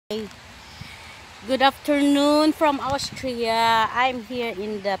Good afternoon from Austria. I'm here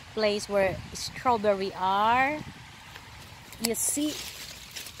in the place where strawberry are. You see,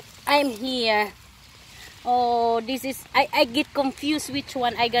 I'm here. Oh, this is, I get confused which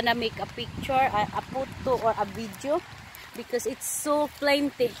one I gonna make a picture, a photo or a video, because it's so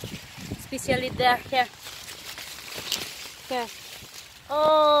plenty, especially there, here.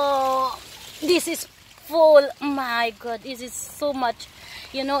 Oh, this is full. My God, this is so much.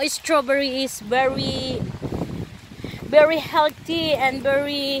 You know, strawberry is very healthy and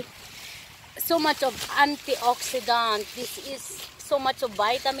so much of antioxidant. This is so much of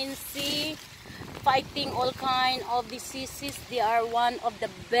vitamin C, fighting all kind of diseases. They are one of the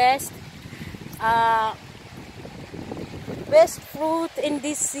best fruit in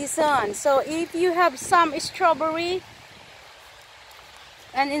this season. So if you have some strawberry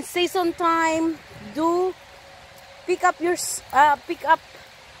and in season time, do pick up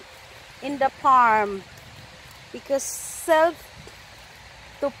in the farm, because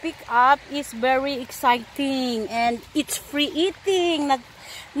to pick up is very exciting and it's free eating,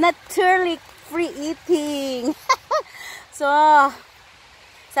 not totally free eating. So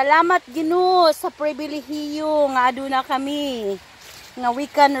salamat Ginoo sa pribilehiyo nga aduna kami nga we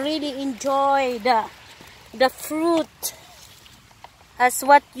can really enjoy the fruit as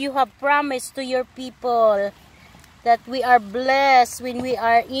what you have promised to your people, that we are blessed when we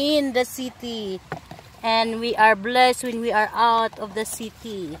are in the city and we are blessed when we are out of the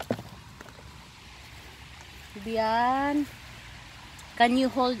city. Bian, can you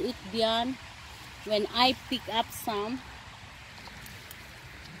hold it, Bian, when I pick up some?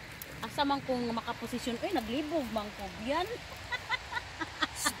 Asa man kung makaposisyon, naglibog man ko, Bian.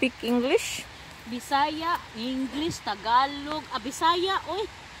 Speak English? Bisaya, English, Tagalog, Bisaya, oy.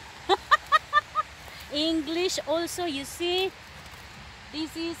 English also. You see,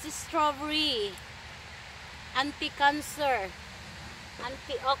 this is strawberry, anti-cancer,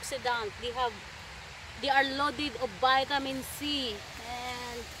 antioxidant. They are loaded of vitamin C,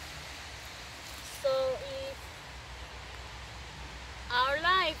 and so if our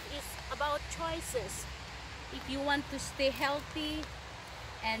life is about choices, if you want to stay healthy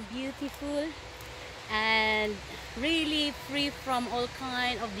and beautiful and really free from all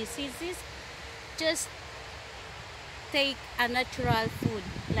kind of diseases, just take a natural food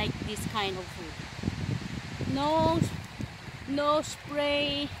like this kind of food. No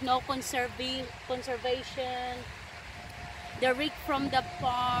spray, no conservation, direct from the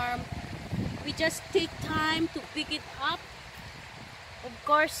farm. We just take time to pick it up. Of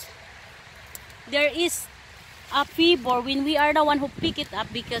course, there is a fever when we are the one who pick it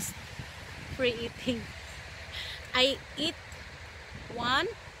up, because free eating. I eat one.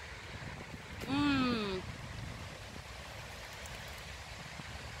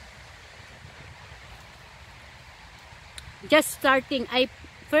 Just starting,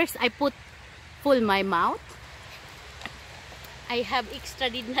 first I put full my mouth. I have extra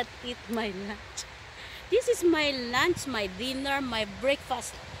did not eat my lunch. This is my lunch, my dinner, my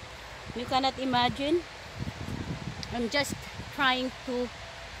breakfast. You cannot imagine. I'm just trying to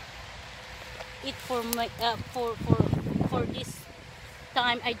eat for my for this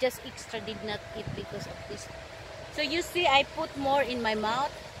time. I just extra did not eat because of this. So you see, I put more in my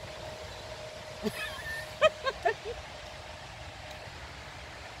mouth.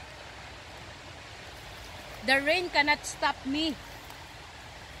 The rain cannot stop me,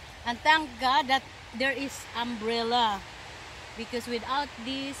 and thank God that there is umbrella, because without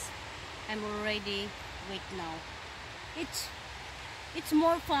this I'm already wet now. It's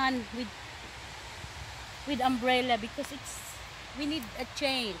more fun with umbrella, because we need a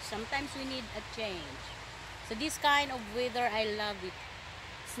change. Sometimes we need a change. So this kind of weather, I love it.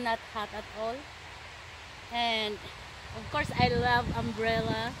 It's not hot at all, and of course I love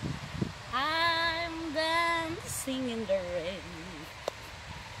umbrella. I'm dancing in the rain.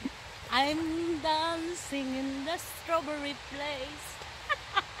 I'm dancing in the strawberry place.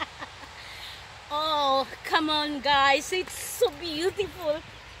 Oh, come on guys, it's so beautiful.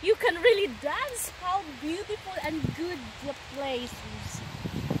 You can really dance. How beautiful and good the place is.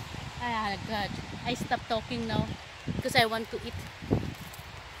 Ah, God, I stop talking now because I want to eat.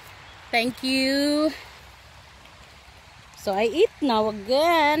 Thank you. So I eat now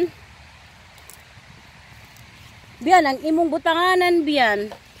again. Bian, ang imong butanganan,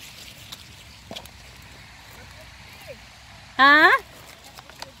 Bian. Ha?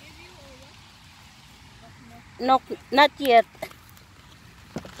 No, not yet.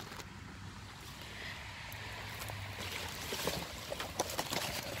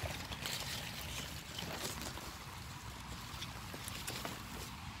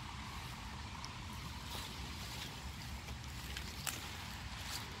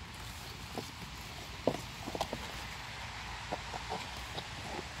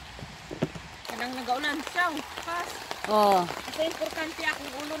 Ang nagaulan siya. Pas. Oh. Kasi importante akong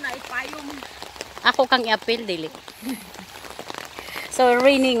ulo na ipayong. Ako kang i-appeal, dili. So,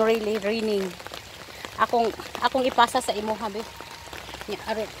 raining, really, raining. Akong ipasa sa imo, habi.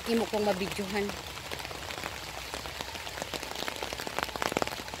 Aro, imo kong mabidyuhan.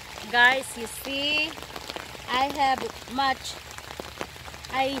 Guys, you see, I have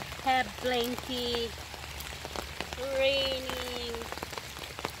plenty. Raining.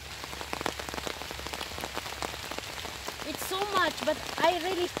 It's so much, but I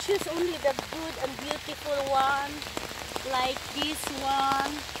really choose only the good and beautiful one, like this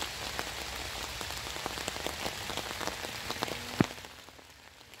one.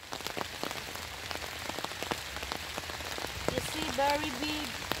 You see, very big.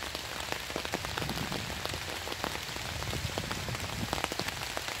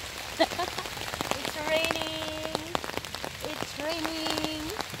 It's raining. It's raining.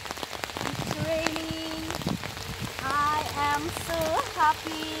 It's raining. I am so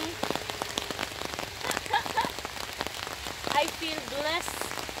happy. I feel blessed.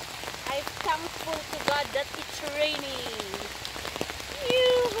 I'm thankful to God that it's raining.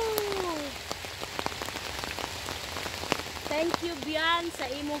 Yoo-hoo! Thank you, Bian, sa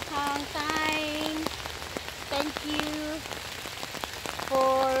imuhang time. Thank you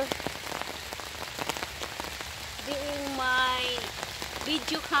for being my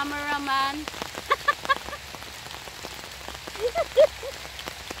video cameraman.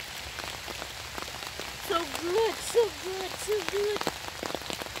 So good, so good, so good.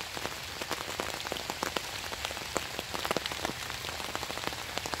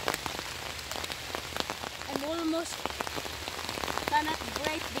 I'm almost cannot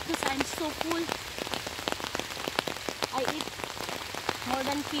breathe because I'm so full. I eat more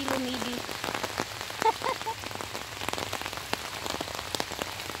than kilo maybe.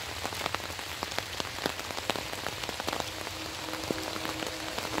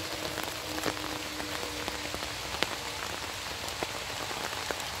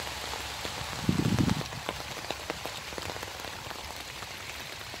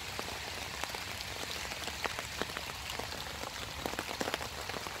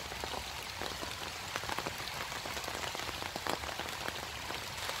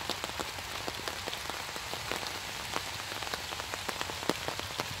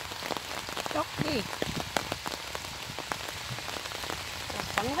 Okay.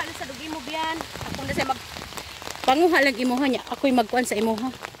 Panguha lang sa dugi mo, Bian. Ako na sa panguha lang imuha niya. Ako'y magkuhan sa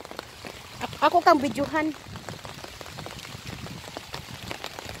imuha. Ako kang bidyuhan.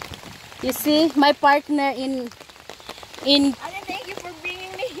 You see, my partner in And thank you for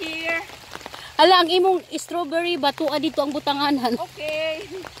bringing me here. Ala, ang imong strawberry batua dito ang butanganan. Okay.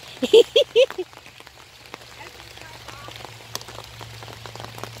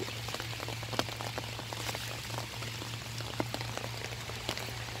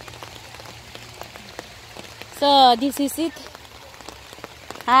 So, this is it.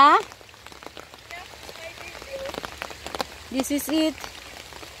 Ha? This is it.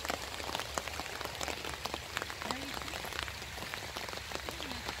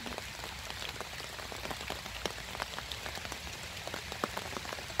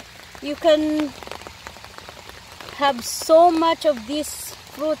 You can have so much of these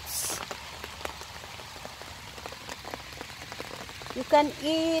fruits. You can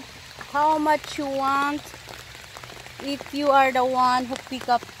eat how much you want if you are the one who pick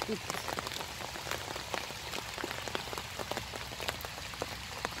up it.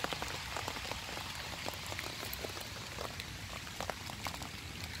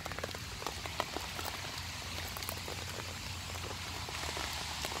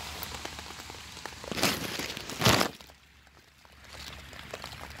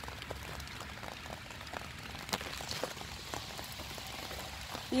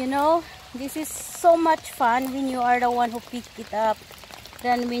 You know, this is so much fun when you are the one who pick it up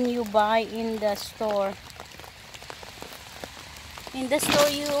than when you buy in the store. In the store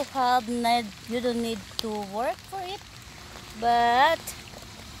you don't need to work for it, but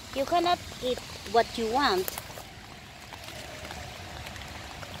you cannot eat what you want.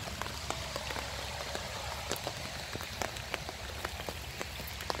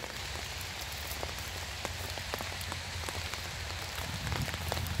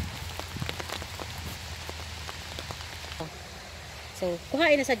 So,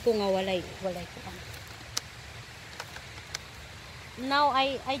 kuhain na sad ko nga walay ko. Now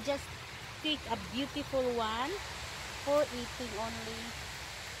I just pick a beautiful one for eating only.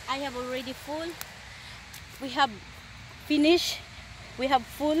 I have already full. We have finished. We have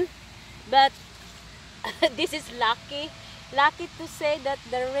full, but this is lucky. Lucky to say that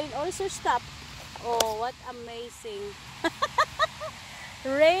the rain also stopped. Oh, what amazing.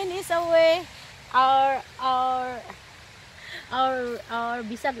 Rain is away. Our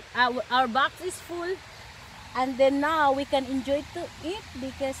box is full. And then now we can enjoy to eat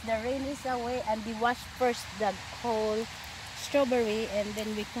because the rain is away, and we wash first the whole strawberry and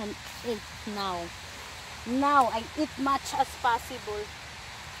then we can eat now. Now I eat much as possible.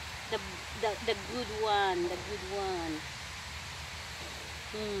 The good one, the good one.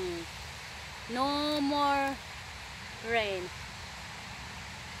 No more rain.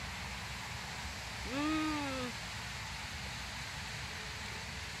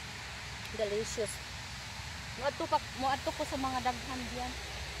 Delicious. Muadto ko sa mga daghan diyan.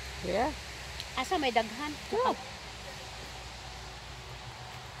 Yeah. Asa may daghan? Yeah.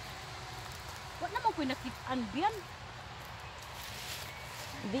 Wa naman ko nakit-an biyan.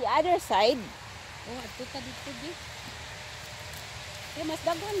 The other side, Oh, adto ta dito di. Kaya mas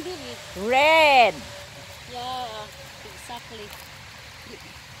daghan diri. red. Yeah, exactly.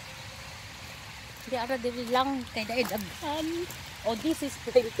 Di ara diri lang kay daay daghan. Oh, this is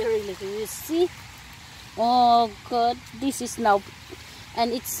really you see. Oh God, this is now,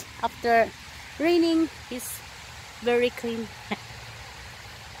 and it's after raining. It's very clean.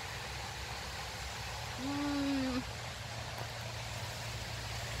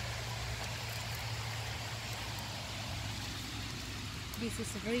 This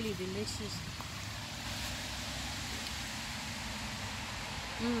is really delicious.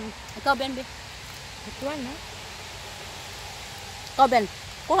 Ikaw, Ben, Ben. Which one, huh? Ikaw, Ben.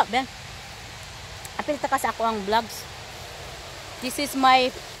 Kuha, Ben. Apil ta ka sa ako ang vlogs. This is my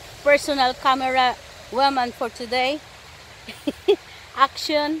personal camera woman for today.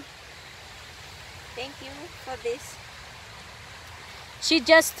 Action. Thank you for this. She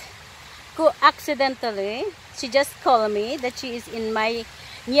just accidentally, she just called me that she is in my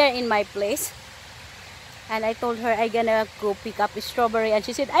place, and I told her I gonna go pick up a strawberry, and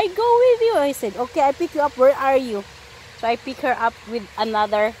she said I go with you. I said okay, I pick you up. Where are you? So I pick her up with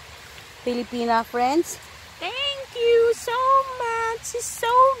another Filipina friends. Thank you so much. It's so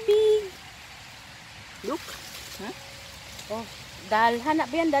big. Look, huh? Oh, dalhan na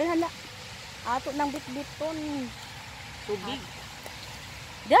biyan, dalhan na. Ato nang bitbiton. So big.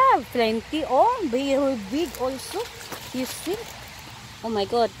 Yeah, plenty. Oh, very big also. You see? Oh my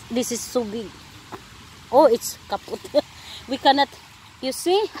God, this is so big. Oh, it's kaput. We cannot. You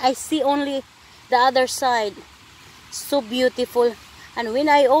see? I see only the other side. So beautiful. And when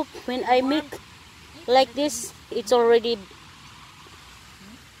I make like this, it's already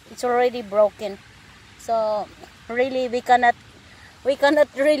broken. So really, we cannot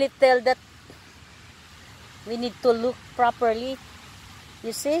really tell that. We need to look properly.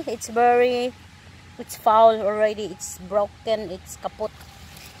 You see, it's foul already. It's broken. It's kaput.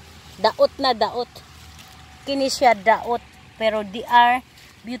 Daot na daot. Kini siya daot. Pero they are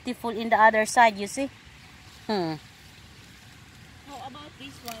beautiful in the other side. You see? How about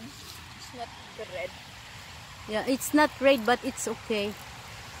this one? It's not red. Yeah, it's not red, but it's okay.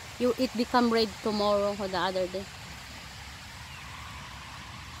 It become red tomorrow or the other day.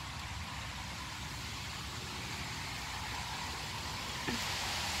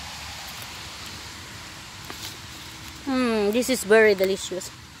 This is very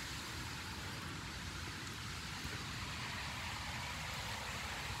delicious.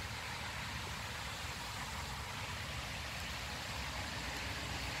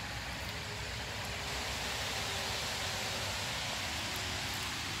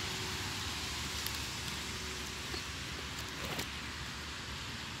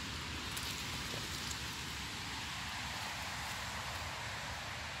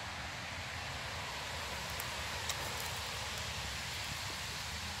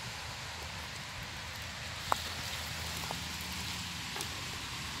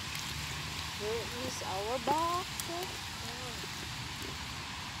 Where is our box?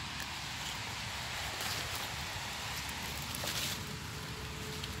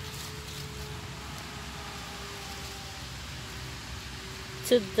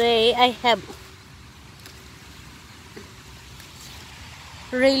 Today I have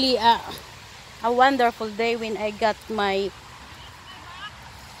really a wonderful day when I got my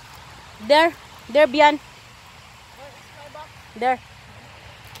there Bian. There.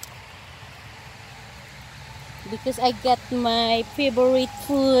 Because I got my favorite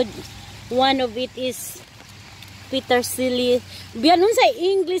food. One of it is petersilie. Bian, unsay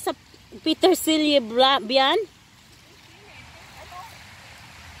English sa petersilie, Bian?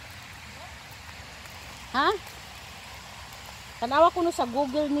 Ha? Tanawa ko no sa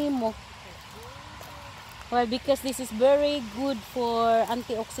Google nimo. Well, because this is very good for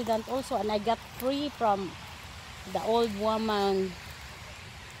antioxidant also, and I got free from the old woman.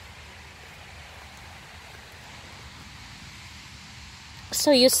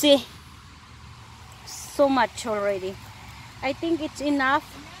 So you see, so much already. I think it's enough.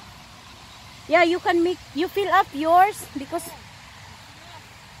 Yeah, you can make, you fill up yours because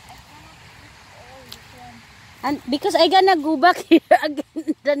and because I gonna go back here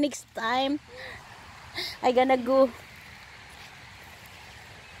again the next time. I gonna go.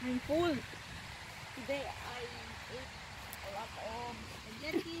 I'm full. Today I ate a lot of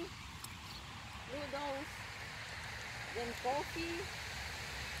spaghetti, noodles, then coffee,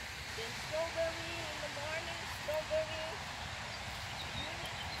 then strawberry in the morning, strawberry in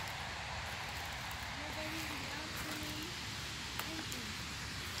the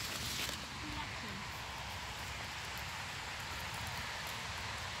afternoon.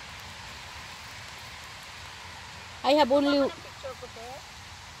 I have only Picture ko to.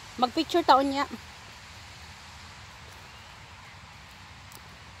 magpicture taon niya.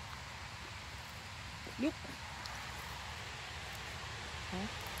 Look.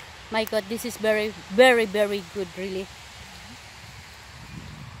 My God, this is very, very, very good, really.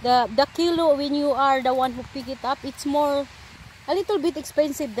 The kilo when you are the one who pick it up, it's more a little bit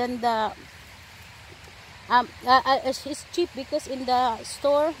expensive than the it's cheap because in the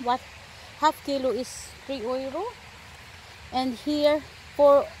store what half kilo is 3 euro, and here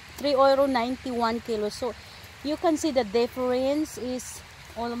for 3 euro 91 kilos. So you can see the difference is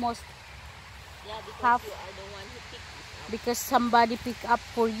almost half, You are the one who picked it up. because somebody pick up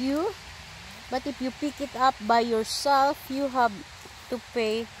for you. But if you pick it up by yourself, you have to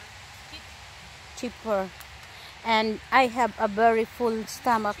pay cheaper. And I have a very full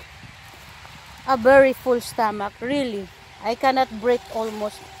stomach. A very full stomach, really. I cannot breathe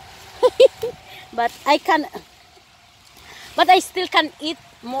almost. But I can, but I still can eat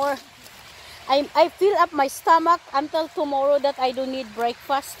more. I fill up my stomach until tomorrow that I don't need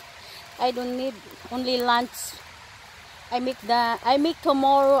breakfast. I don't need only lunch. I make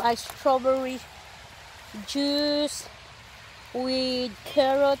tomorrow a strawberry juice with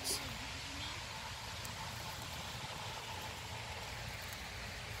carrots.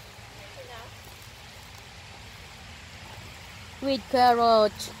 With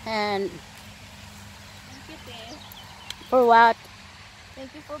carrots and Thank you, Te. for what?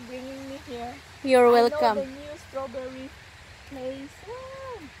 Thank you for bringing me here. You're I know welcome. the new strawberry place.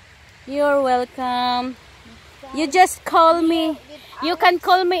 Wow. You're welcome. You just call me. You can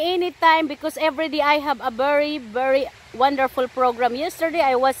call me anytime because every day I have a very, very wonderful program. Yesterday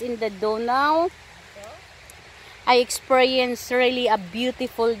I was in the Donau. I experienced really a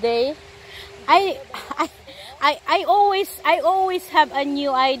beautiful day. I always have a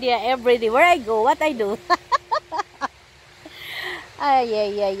new idea every day. Where I go, what I do.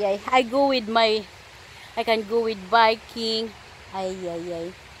 I go with my, I can go with biking.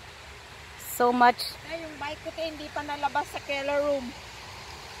 So much. Ay, yung bike ko te, hindi pa nalabas sa keller room.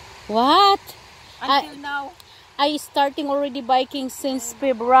 What? Until now. I starting already biking since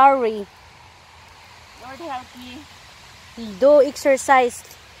February. Lord help me. Do exercise.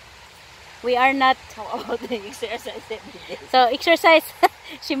 We are not. How about the exercise every day? So exercise.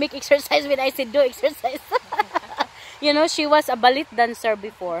 She make exercise when I said do exercise. You know, she was a ballet dancer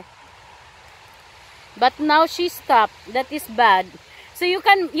before. But now she stopped. That is bad. So you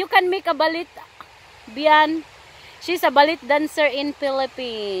can make a ballet, Bian. She's a ballet dancer in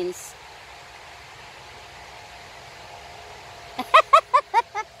Philippines.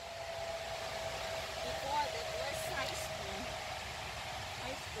 Before that was high school.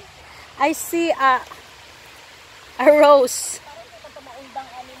 High school. I see a rose. Parang hindi ka maundang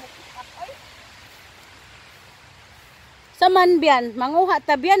ani mo pick up. Ay, Saman Bian, manguha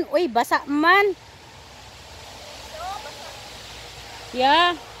ta Bian. Uy, basa man.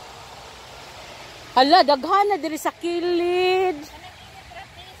 Yeah. Hala, daghan na diri sa kilid. kanang init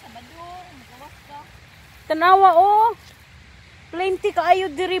rati sa badong. Magawas ka. Tanawa oh. Plenty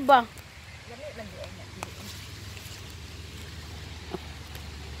kaayo diri ba? Lami lang di ay na.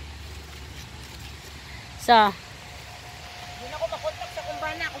 Sa Hindi na ko makontak sa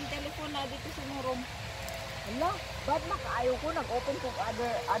kumbana kung telephone na dito sa mong room. Hala, bad na kaayo ko nag-open ko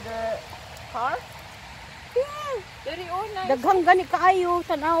other car. Yeah, very nice. daghang gani kaayo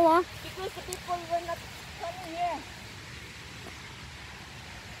tanawa. Because the people were not coming here.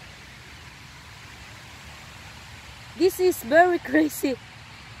 This is very crazy.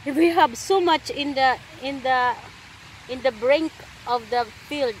 We have so much in the brink of the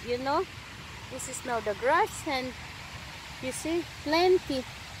field, you know. This is now the grass, and you see plenty.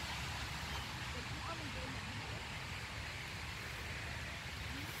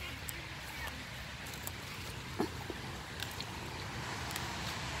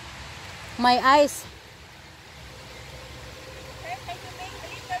 my eyes. Sir, can you make a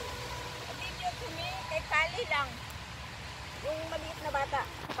little a video to me? Kay Kali lang. Yung maliit na bata.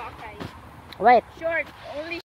 Bakay. Wait. Short. Only